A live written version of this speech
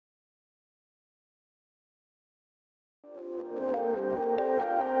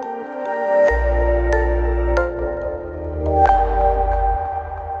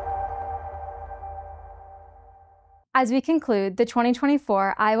As we conclude the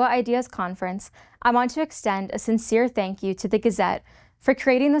 2024 Iowa Ideas Conference, I want to extend a sincere thank you to the Gazette for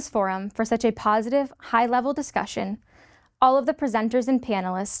creating this forum for such a positive, high-level discussion, all of the presenters and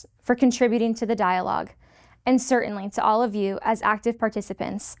panelists for contributing to the dialogue, and certainly to all of you as active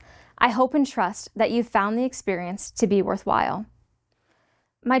participants. I hope and trust that you've found the experience to be worthwhile.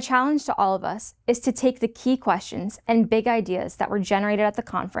 My challenge to all of us is to take the key questions and big ideas that were generated at the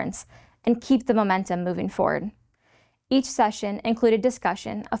conference and keep the momentum moving forward. Each session included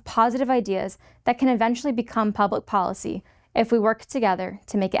discussion of positive ideas that can eventually become public policy if we work together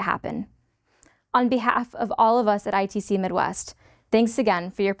to make it happen. On behalf of all of us at ITC Midwest, thanks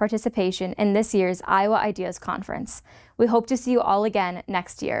again for your participation in this year's Iowa Ideas Conference. We hope to see you all again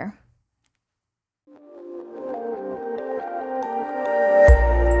next year.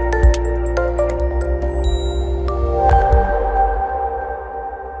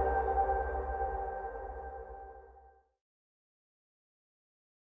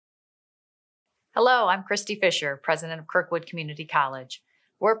 Hello, I'm Christy Fisher, president of Kirkwood Community College.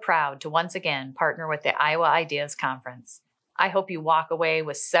 We're proud to once again partner with the Iowa Ideas Conference. I hope you walk away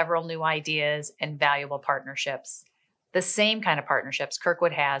with several new ideas and valuable partnerships. The same kind of partnerships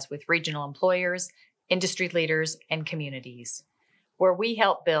Kirkwood has with regional employers, industry leaders, and communities, where we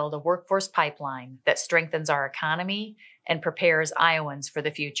help build a workforce pipeline that strengthens our economy and prepares Iowans for the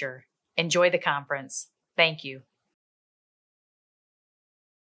future. Enjoy the conference. Thank you.